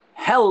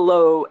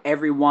Hello,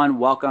 everyone.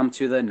 Welcome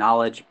to the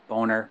Knowledge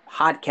Boner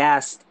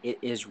podcast. It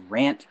is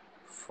Rant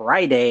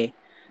Friday.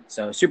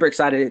 So, super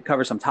excited to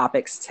cover some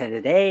topics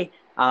today.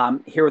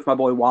 Here with my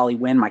boy Wally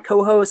Wynn, my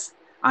co host.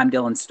 I'm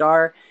Dylan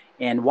Starr.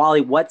 And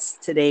Wally, what's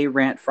today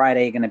Rant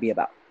Friday going to be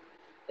about?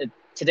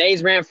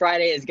 Today's Rant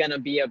Friday is going to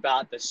be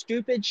about the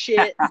stupid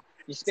shit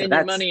you So, spend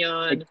your that's money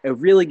on. a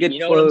really And good you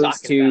know what I'm close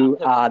talking to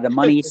about. the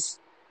money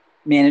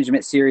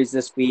management series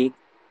this week.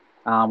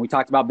 We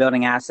talked about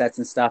building assets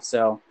and stuff.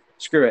 So,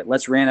 screw it.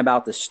 Let's rant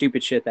about the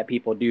stupid shit that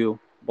people do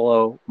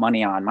blow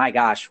money on. My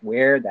gosh,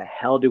 where the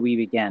hell do we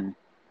begin?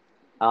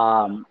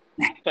 I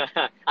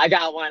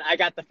got one. I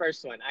got the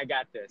first one. I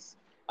got this.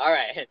 All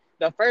right.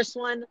 The first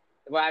one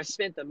where I've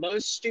spent the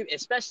most stupid,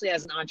 especially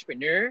as an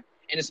entrepreneur,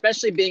 and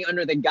especially being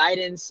under the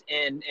guidance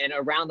and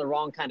around the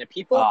wrong kind of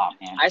people, Oh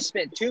man. I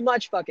spent too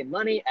much fucking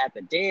money at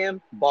the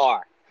damn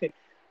bar.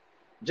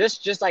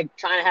 Just like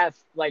trying to have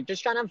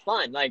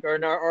fun, like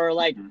or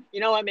like you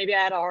know what, maybe I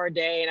had a hard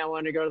day and I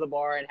wanted to go to the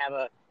bar and have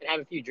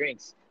a few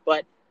drinks,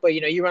 but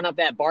you run up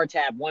that bar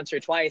tab once or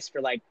twice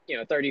for like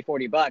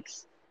 30-40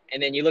 bucks,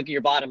 and then you look at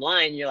your bottom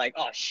line and you're like,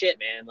 oh shit,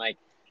 man, like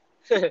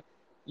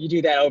you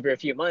do that over a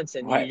few months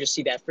and you What? just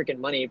see that freaking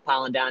money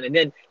piling down. And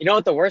then you know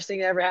what the worst thing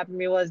that ever happened to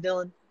me was,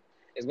 Dylan,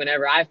 is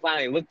whenever I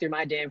finally looked through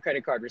my damn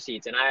credit card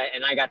receipts and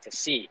I got to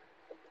see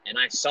and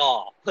I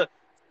saw the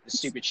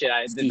stupid shit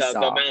the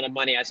Seesaw. amount of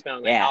money I spent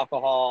on like Yeah.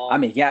 alcohol I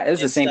mean, yeah, it was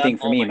the and same stuff. thing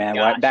for Oh me, my man.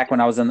 gosh, Back when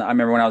dude. I was I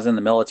remember when I was in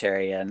the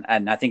military, and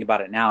I think about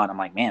it now, and I'm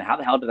like, man, how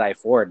the hell did I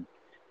afford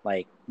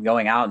like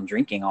going out and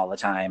drinking all the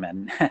time?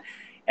 And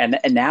and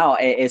now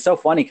it's so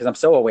funny because I'm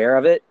so aware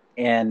of it,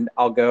 and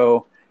I'll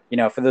go,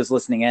 for those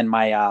listening in,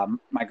 my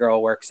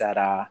girl works at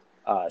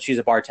she's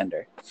a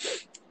bartender,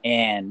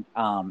 and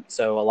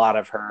so a lot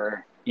of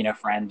her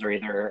friends are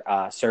either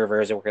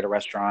servers or work at a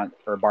restaurant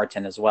or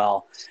bartend as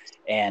well,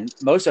 and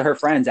most of her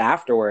friends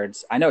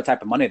afterwards, I know what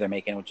type of money they're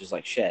making, which is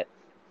like shit.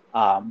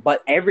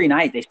 But every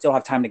night they still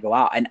have time to go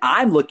out, and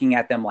I'm looking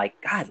at them like,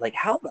 God, like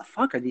how the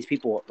fuck are these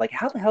people? Like,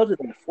 how the hell do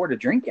they afford to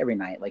drink every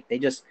night? Like they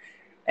just,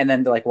 and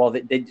then they're like, well,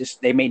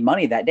 they made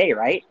money that day,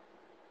 right?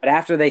 But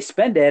after they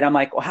spend it, I'm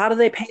like, well, how do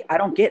they pay? I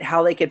don't get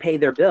how they could pay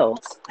their bills.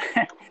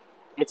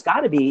 It's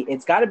got to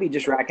be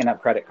just racking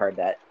up credit card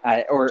debt,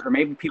 or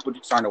maybe people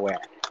just aren't aware.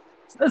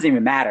 It doesn't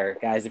even matter,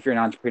 guys, if you're an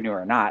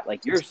entrepreneur or not.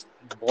 Like you're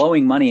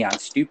blowing money on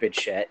stupid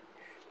shit,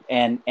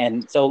 and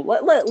so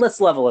let's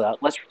level it up.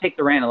 Let's take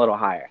the rant a little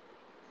higher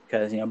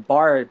because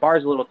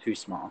bar's a little too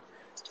small.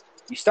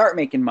 You start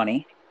making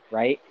money,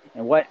 right?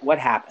 And what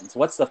happens?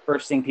 What's the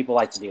first thing people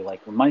like to do?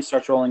 Like when money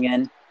starts rolling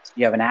in,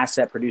 you have an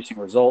asset producing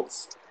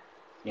results.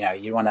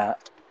 You want to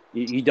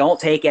you don't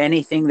take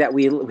anything that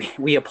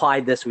we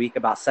applied this week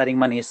about setting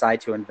money aside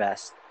to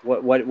invest.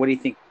 What do you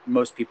think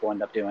most people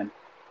end up doing?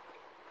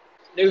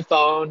 New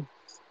phone,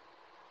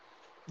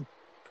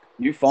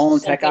 New phone,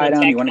 some tech kind of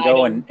item. You tech want to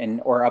go item.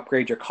 and or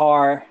upgrade your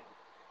car.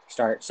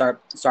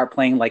 Start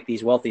playing like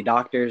these wealthy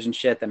doctors and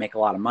shit that make a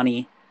lot of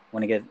money.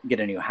 Want to get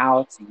a new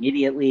house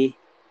immediately.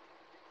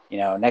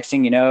 Next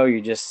thing you know,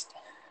 you just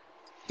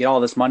get all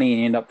this money and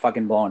you end up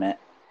fucking blowing it.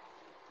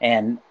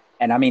 And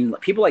I mean,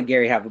 people like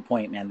Gary have a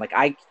point, man. Like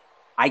I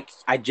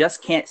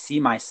just can't see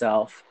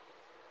myself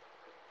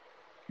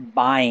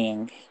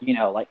buying,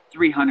 like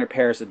 300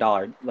 pairs of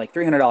like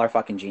 $300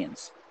 fucking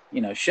jeans,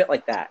 shit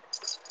like that.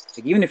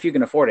 Like even if you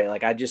can afford it,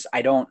 like I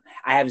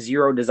have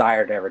zero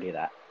desire to ever do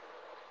that.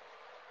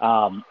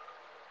 Um,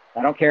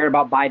 I don't care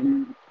about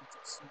Biden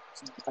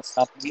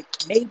stuff.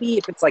 Maybe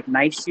if it's like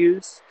nice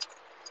shoes,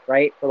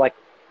 right? For like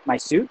my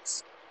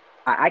suits,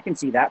 I can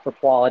see that for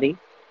quality.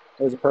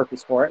 There's a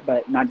purpose for it,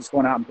 but not just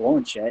going out and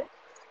blowing shit.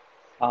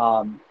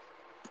 Um,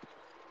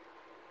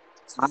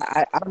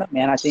 I don't know,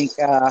 man. I think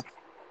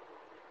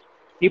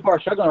people are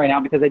struggling right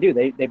now because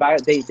they buy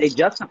they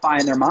justify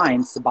in their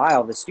minds to buy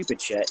all this stupid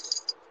shit.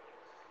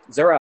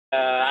 Zero.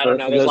 I don't For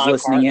know. There's a those lot of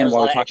listening in, there's a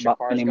while we lot of talk extra about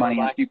cars spending going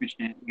money on by. stupid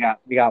shit,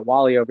 we got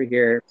Wally over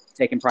here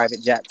taking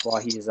private jets while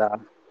he's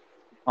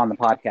on the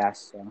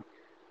podcast. So,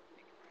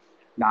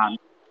 nah,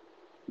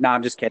 no,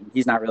 I'm just kidding.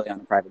 He's not really on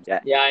a private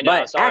jet. Yeah, I know.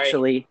 But Sorry.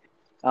 actually,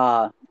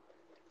 uh,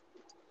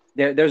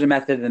 there's a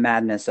method of the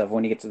madness of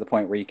when you get to the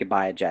point where you could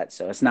buy a jet.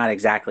 So it's not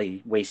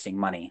exactly wasting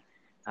money.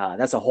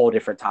 That's a whole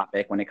different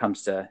topic when it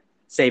comes to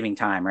saving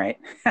time, right?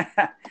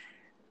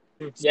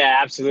 Yeah,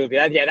 absolutely.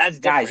 Yeah, that's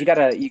Guys,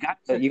 different.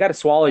 you gotta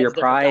swallow your That's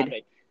a different pride,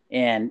 topic.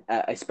 and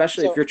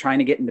especially if So you're trying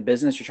to get into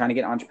business, you're trying to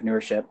get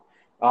entrepreneurship.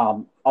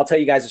 I'll tell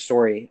you guys a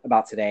story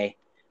about today.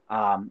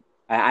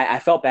 I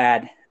felt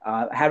bad.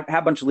 Had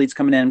a bunch of leads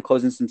coming in,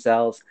 closing some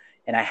sales,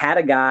 and I had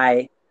a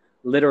guy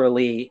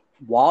literally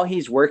while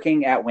he's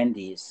working at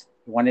Wendy's.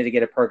 He wanted to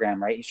get a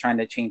program, right? He's trying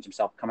to change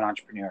himself, become an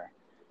entrepreneur.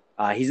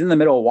 He's in the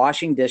middle of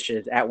washing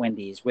dishes at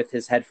Wendy's with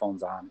his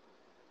headphones on,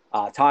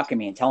 talking to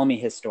me and telling me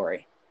his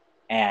story.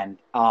 And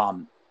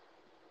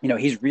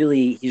he's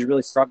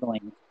really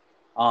struggling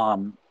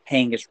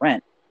paying his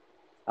rent.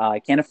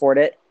 Can't afford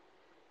it.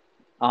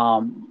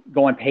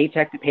 Going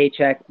paycheck to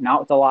paycheck, not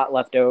with a lot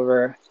left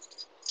over,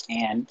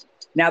 and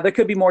Now, there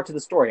could be more to the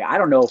story. I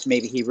don't know if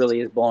maybe he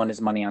really is blowing his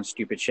money on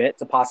stupid shit.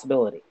 It's a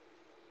possibility.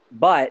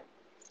 But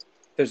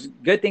there's a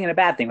good thing and a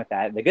bad thing with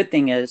that. The good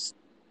thing is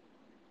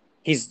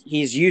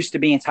he's used to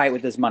being tight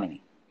with his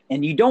money.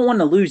 And you don't want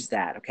to lose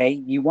that, okay?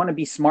 You want to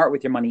be smart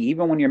with your money,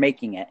 even when you're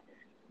making it.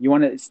 You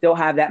want to still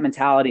have that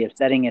mentality of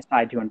setting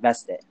aside to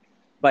invest it.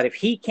 But if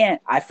he can't,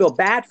 I feel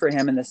bad for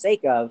him in the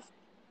sake of,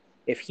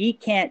 if he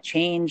can't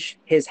change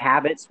his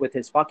habits with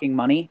his fucking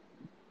money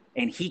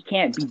and he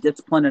can't be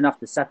disciplined enough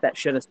to set that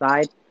shit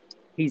aside,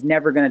 he's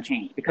never going to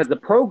change. Because the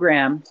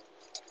program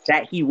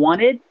that he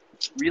wanted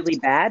really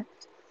bad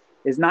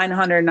is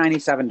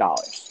 $997.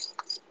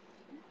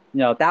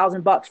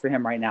 $1,000 for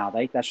him right now.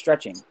 That's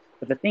stretching.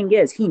 But the thing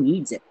is, he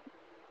needs it.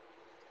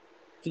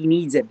 He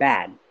needs it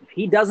bad. If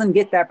he doesn't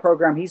get that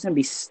program, he's going to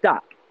be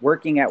stuck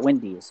working at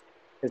Wendy's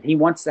because he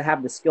wants to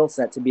have the skill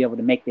set to be able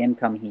to make the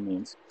income he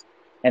needs.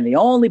 And the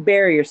only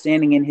barrier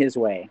standing in his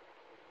way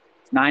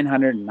is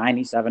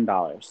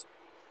 $997,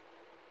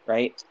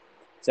 right?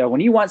 So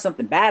when you want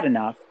something bad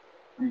enough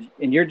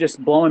and you're just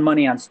blowing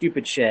money on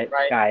stupid shit,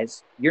 right,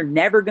 guys, you're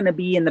never going to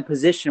be in the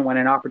position when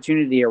an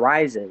opportunity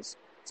arises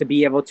to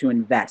be able to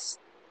invest,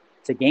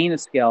 to gain a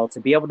skill, to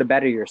be able to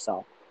better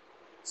yourself.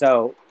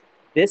 So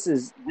this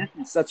is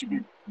such a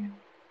good.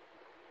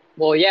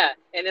 Well, yeah,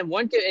 and then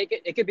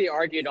it could be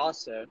argued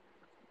also.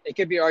 It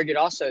could be argued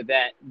also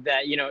that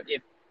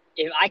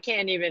if I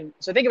can't even,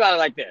 so think about it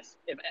like this: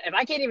 if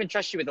I can't even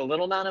trust you with a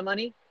little amount of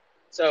money,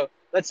 so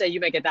let's say you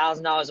make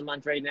 $1,000 a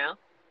month right now,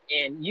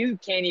 and you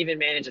can't even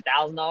manage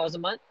 $1,000 a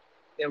month,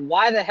 then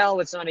why the hell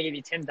would somebody give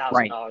you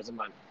 $10,000 a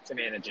month to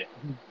manage it?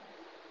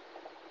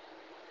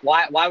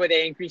 Why would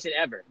they increase it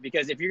ever?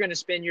 Because if you're going to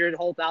spend your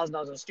whole $1,000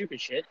 on stupid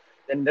shit,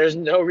 then there's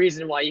no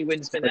reason why you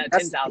wouldn't spend that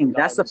 $10,000.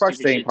 That's the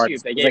frustrating part.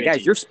 Like,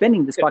 guys, you're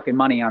spending this fucking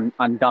money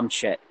on dumb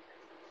shit.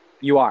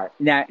 You are.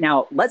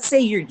 Now, let's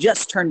say you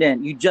just tuned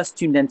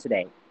in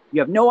today.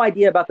 You have no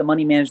idea about the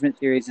money management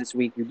series this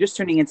week. You're just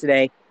tuning in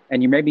today,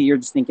 and you're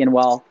just thinking,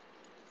 well,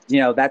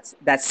 that's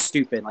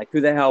stupid. Like,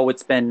 who the hell would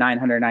spend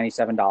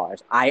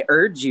 $997? I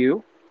urge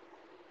you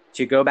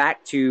to go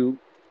back to,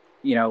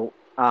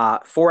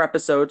 4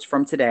 episodes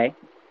from today.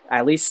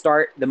 At least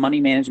start the money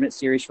management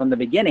series from the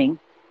beginning,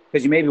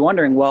 because you may be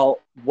wondering,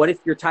 well, what if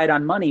you're tight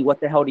on money? What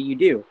the hell do you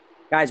do?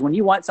 Guys, when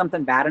you want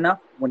something bad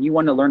enough, when you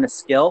want to learn a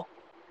skill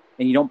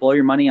and you don't blow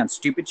your money on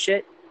stupid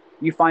shit,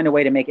 you find a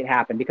way to make it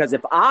happen. Because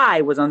if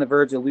I was on the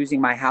verge of losing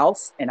my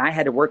house and I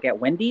had to work at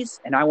Wendy's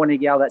and I wanted to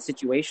get out of that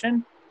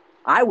situation,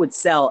 I would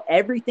sell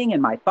everything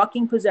in my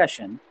fucking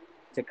possession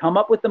to come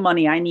up with the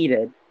money I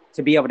needed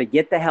to be able to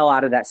get the hell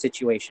out of that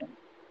situation.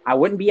 I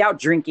wouldn't be out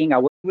drinking.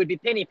 I would be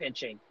penny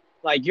pinching.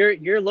 Like,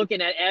 you're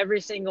looking at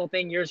every single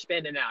thing you're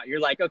spending out. You're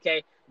like,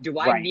 okay, do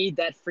I need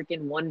that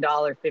freaking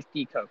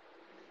 $1.50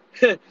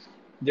 Coke?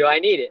 Do I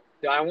need it?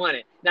 Do I want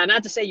it? Now,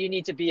 not to say you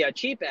need to be a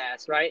cheap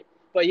ass, right?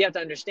 But you have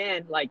to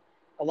understand, like,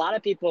 a lot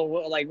of people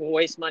will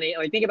waste money.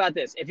 Like, think about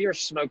this. If you're a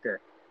smoker,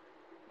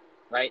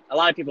 right? A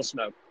lot of people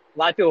smoke. A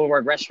lot of people who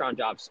work restaurant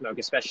jobs smoke,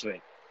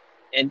 especially.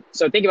 And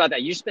so think about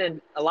that. You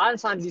spend, a lot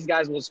of times these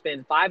guys will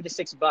spend $5 to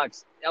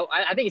 $6. Oh,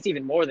 I think it's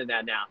even more than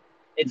that now.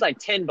 It's like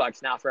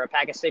 $10 now for a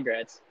pack of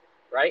cigarettes,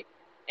 right?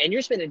 And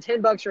you're spending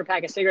 $10 for a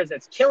pack of cigarettes.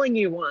 That's killing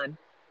you, one,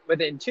 but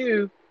then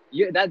two,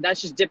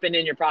 that's just dipping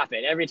in your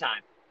profit every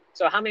time.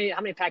 So how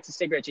many packs of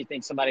cigarettes do you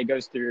think somebody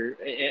goes through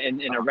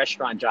in a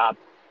restaurant job?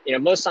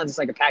 Most times it's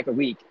like a pack a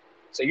week.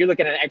 So you're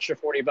looking at an extra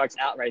 $40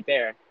 out right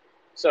there.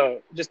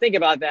 So just think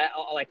about that,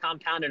 like,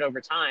 compounded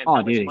over time.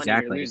 Oh, dude,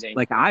 exactly. You're losing,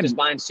 like, I'm just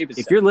buying stupid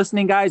stuff. If you're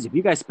listening, guys, if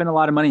you guys spend a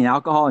lot of money in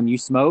alcohol and you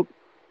smoke,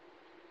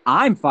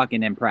 I'm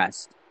fucking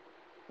impressed.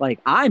 Like,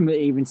 I'm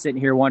even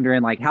sitting here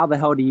wondering, like, how the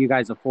hell do you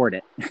guys afford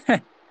it?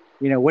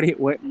 What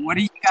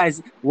do you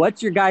guys?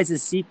 What's your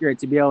guys' secret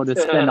to be able to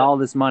spend all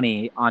this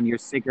money on your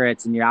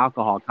cigarettes and your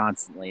alcohol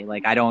constantly?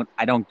 Like, I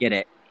don't get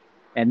it.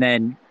 And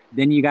then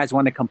you guys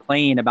want to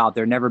complain about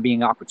there never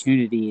being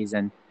opportunities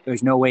and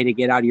there's no way to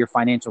get out of your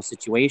financial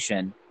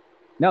situation.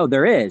 No,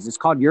 there is. It's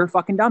called you're a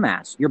fucking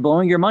dumbass. You're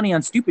blowing your money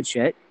on stupid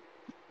shit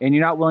and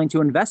you're not willing to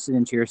invest it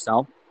into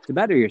yourself to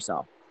better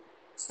yourself.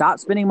 Stop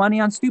spending money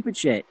on stupid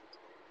shit.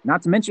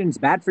 Not to mention it's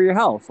bad for your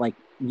health. Like,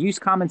 use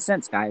common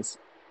sense, guys.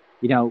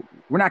 We're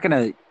not going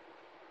to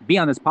be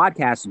on this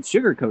podcast and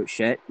sugarcoat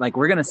shit. Like,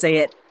 we're going to say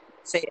it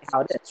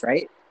how it is,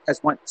 right? You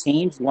guys want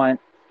change, want,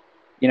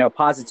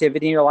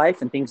 positivity in your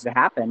life and things to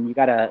happen.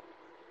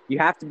 You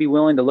have to be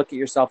willing to look at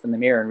yourself in the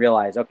mirror and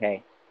realize,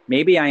 okay,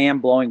 maybe I am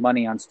blowing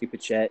money on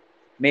stupid shit.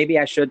 Maybe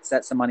I should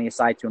set some money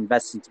aside to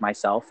invest into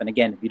myself. And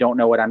again, if you don't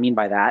know what I mean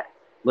by that,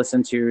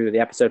 listen to the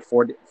episode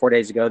 4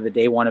 days ago, the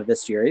day 1 of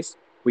this series.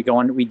 We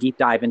deep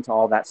dive into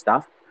all that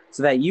stuff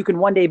so that you can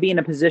one day be in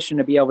a position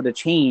to be able to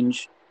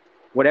change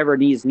whatever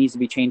needs to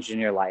be changed in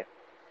your life.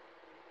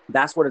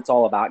 That's what it's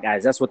all about,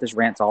 guys. That's what this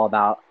rant's all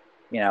about.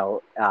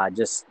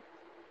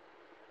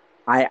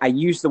 I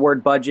use the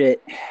word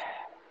budget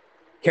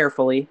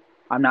carefully.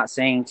 I'm not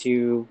saying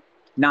to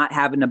not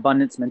have an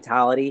abundance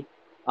mentality.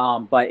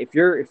 But if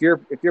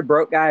you're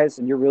broke, guys,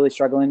 and you're really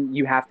struggling,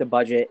 you have to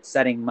budget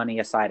setting money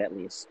aside at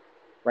least.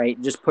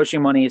 right? Just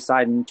pushing money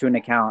aside into an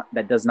account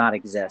that does not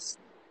exist.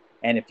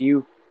 And if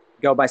you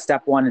go by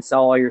step one and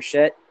sell all your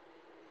shit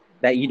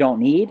that you don't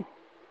need,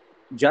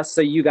 just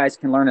so you guys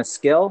can learn a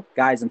skill,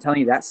 guys, I'm telling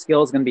you, that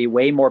skill is going to be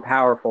way more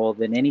powerful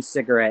than any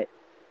cigarette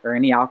or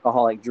any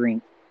alcoholic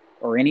drink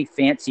or any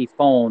fancy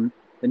phone,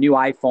 the new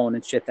iPhone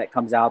and shit that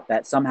comes out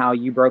that somehow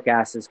you broke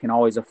asses can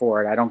always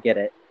afford. I don't get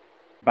it.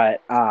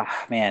 But,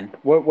 man,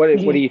 what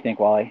do you think,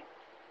 Wally?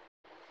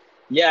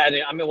 Yeah,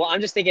 I mean, well,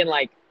 I'm just thinking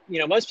like,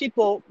 most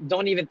people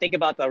don't even think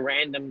about the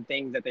random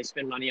things that they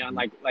spend money on,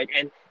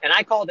 and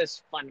I call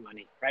this fun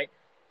money, right?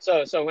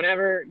 So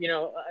whenever,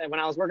 when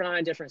I was working on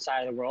a different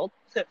side of the world,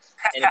 and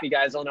if you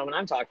guys don't know what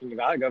I'm talking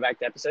about, go back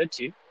to episode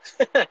 2.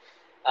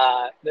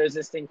 There's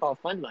this thing called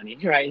fun money,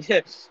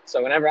 right?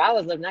 So whenever I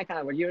was living that kind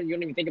of, where you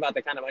don't even think about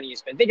the kind of money you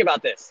spend. Think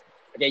about this.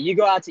 Okay, you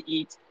go out to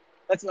eat.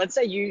 Let's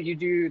say you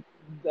do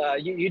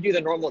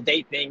the normal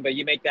date thing, but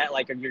you make that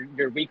like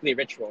your weekly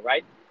ritual,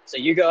 right? So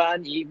you go out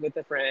and eat with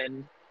a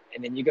friend,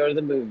 and then you go to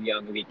the movie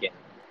on the weekend,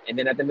 and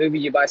then at the movie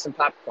you buy some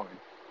popcorn,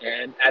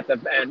 and at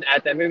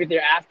the movie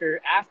theater after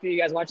you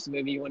guys watch the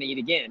movie you want to eat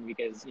again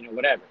because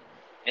whatever,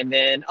 and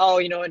then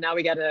now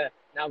we're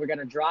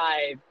gonna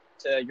drive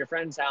to your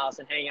friend's house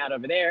and hang out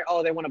over there.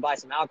 Oh, they want to buy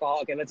some alcohol.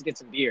 Okay, let's get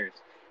some beers,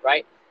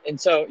 right? And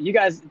so you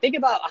guys think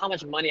about how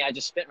much money I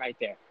just spent right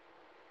there,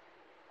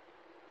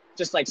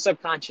 just like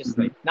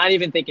subconsciously, not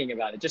even thinking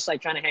about it, just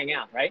like trying to hang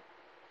out, right?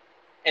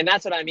 And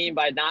that's what I mean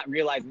by not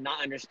realizing,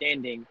 not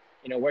understanding,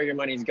 where your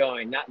money's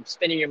going, not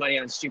spending your money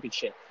on stupid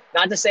shit.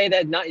 Not to say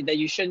that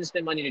you shouldn't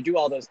spend money to do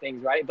all those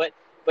things, right? But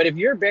if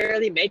you're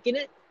barely making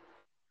it,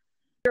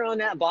 you're on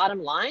that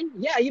bottom line,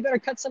 yeah, you better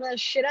cut some of that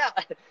shit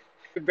out.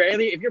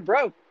 If you're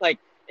broke, like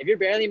if you're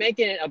barely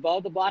making it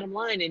above the bottom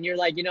line and you're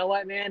like, you know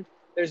what, man,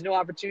 there's no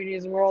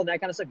opportunities in the world, and that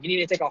kind of stuff, you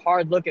need to take a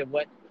hard look at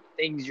what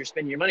things you're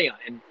spending your money on.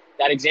 And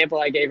that example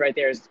I gave right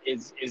there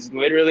is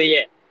literally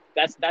it.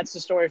 That's the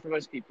story for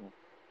most people.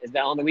 Is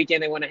that on the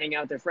weekend they want to hang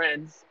out with their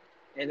friends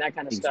and that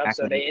kind of stuff,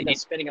 so they end up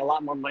spending a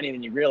lot more money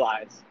than you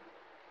realize.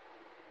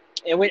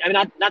 And I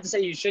mean, not to say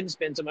you shouldn't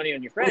spend some money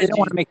on your friends. They don't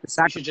want to make the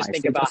sacrifice. You should just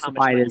think about how much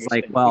money you're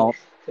spending. Well,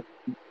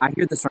 I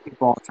hear this from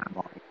people all the time,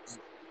 Wally.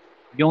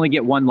 You only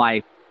get one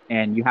life,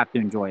 and you have to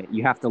enjoy it.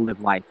 You have to live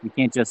life. You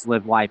can't just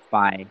live life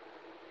by,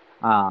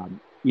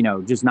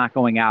 just not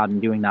going out and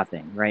doing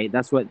nothing, right?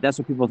 That's what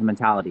people's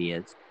mentality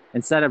is.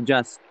 Instead of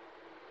just,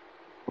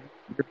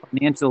 you're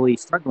financially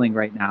struggling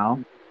right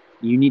now,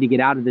 you need to get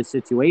out of this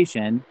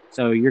situation.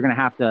 So you're going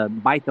to have to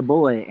bite the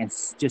bullet and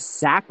just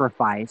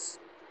sacrifice,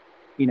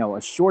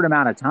 a short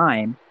amount of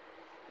time.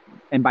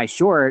 And by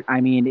short,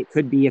 I mean, it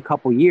could be a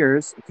couple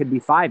years. It could be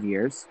 5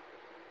 years,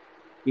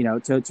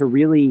 to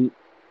really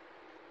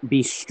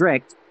be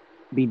strict,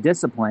 be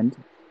disciplined,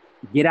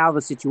 get out of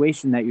the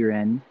situation that you're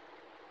in,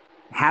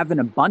 have an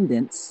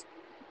abundance,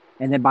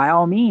 and then by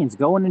all means,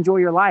 go and enjoy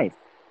your life.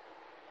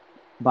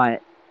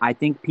 But I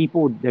think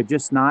people, they're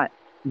just not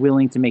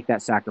willing to make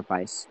that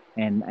sacrifice.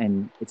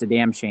 And it's a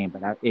damn shame,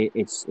 but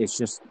it's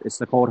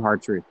the cold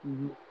hard truth.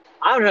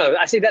 I don't know.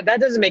 I see that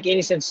doesn't make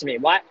any sense to me.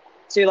 Why?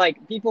 See,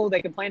 like people,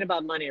 they complain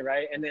about money,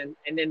 right? And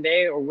then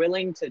they are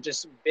willing to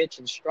just bitch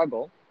and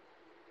struggle.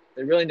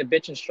 They're willing to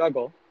bitch and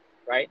struggle,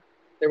 right?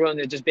 They're willing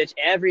to just bitch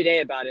every day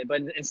about it,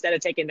 but instead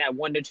of taking that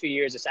 1 to 2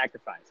 years of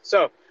sacrifice.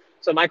 So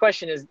my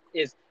question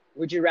is,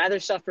 would you rather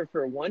suffer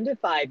for 1 to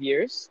 5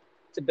 years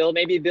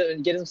to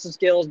get some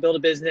skills, build a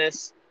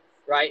business,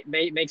 right?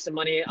 Make some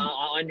money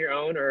on your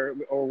own or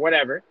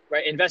whatever,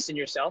 right? Invest in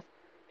yourself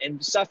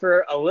and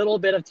suffer a little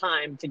bit of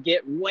time to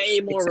get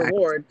way more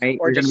reward, right?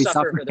 Or just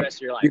suffer for the rest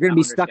of your life. You're going to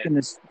be stuck in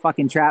this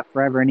fucking trap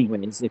forever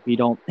anyways if you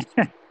don't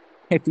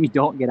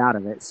get out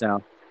of it.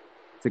 So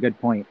it's a good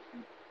point.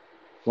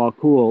 Well,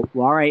 cool.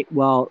 Well, all right.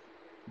 Well,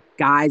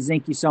 guys,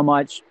 thank you so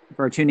much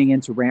for tuning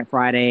in to Rant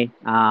Friday.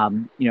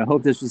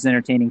 Hope this was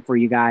entertaining for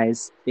you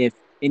guys. If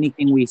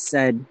anything we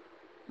said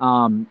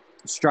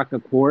struck a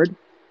chord,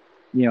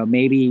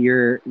 maybe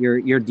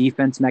your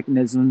defense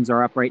mechanisms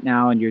are up right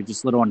now and you're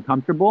just a little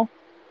uncomfortable.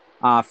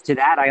 To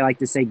that, I like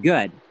to say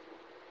good.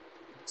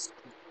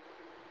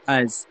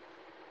 Because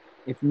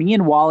if me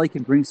and Wally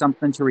can bring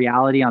something to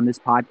reality on this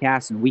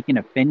podcast and we can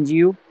offend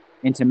you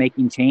into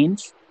making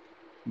change,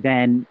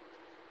 then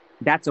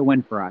that's a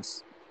win for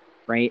us,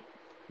 right?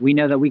 We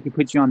know that we can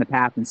put you on the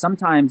path, and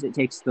sometimes it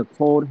takes the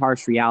cold,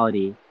 harsh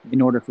reality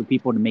in order for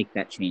people to make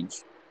that change.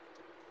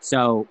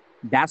 So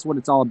that's what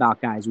it's all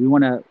about, guys.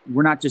 We're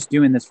not just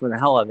doing this for the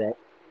hell of it.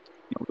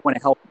 We want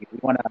to help you. We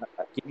want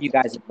to give you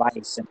guys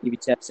advice and give you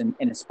tips and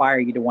inspire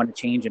you to want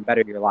to change and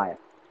better your life.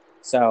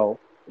 So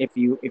if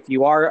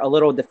you are a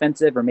little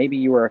defensive or maybe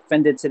you were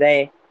offended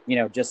today,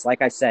 just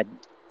like I said,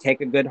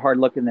 take a good hard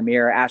look in the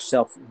mirror, ask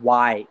yourself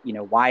why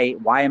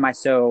am I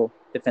so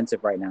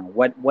defensive right now?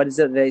 What is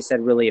it they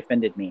said really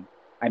offended me?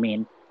 I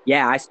mean,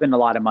 yeah, I spend a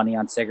lot of money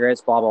on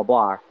cigarettes, blah, blah,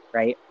 blah,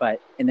 right?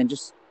 And then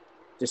just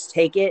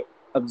take it,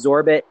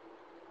 absorb it,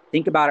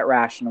 think about it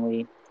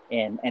rationally,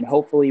 and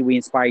hopefully we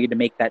inspire you to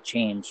make that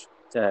change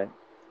to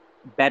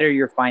better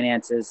your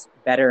finances,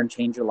 better and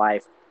change your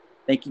life.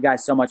 Thank you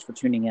guys so much for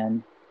tuning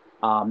in.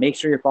 Make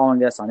sure you're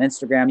following us on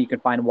Instagram. You can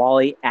find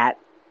Wally at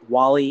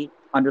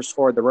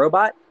Wally_the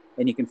robot.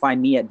 And you can find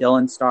me at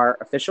Dylan Star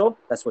Official.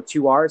 That's with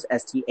 2 R's,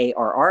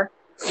 STARR.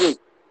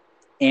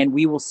 And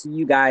we will see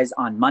you guys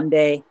on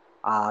Monday.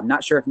 I'm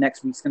not sure if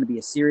next week's going to be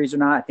a series or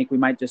not. I think we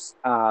might just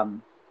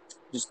kind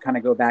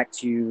of go back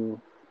to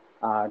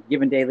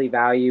giving daily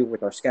value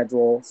with our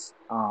schedules,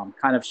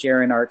 kind of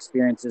sharing our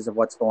experiences of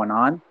what's going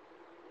on.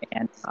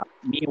 And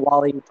me and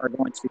Wally are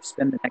going to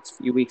spend the next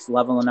few weeks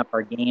leveling up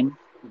our game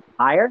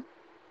higher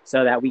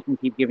so that we can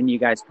keep giving you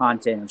guys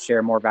content and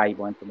share more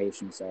valuable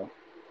information. So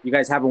you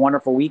guys have a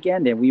wonderful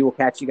weekend, and we will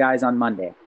catch you guys on Monday.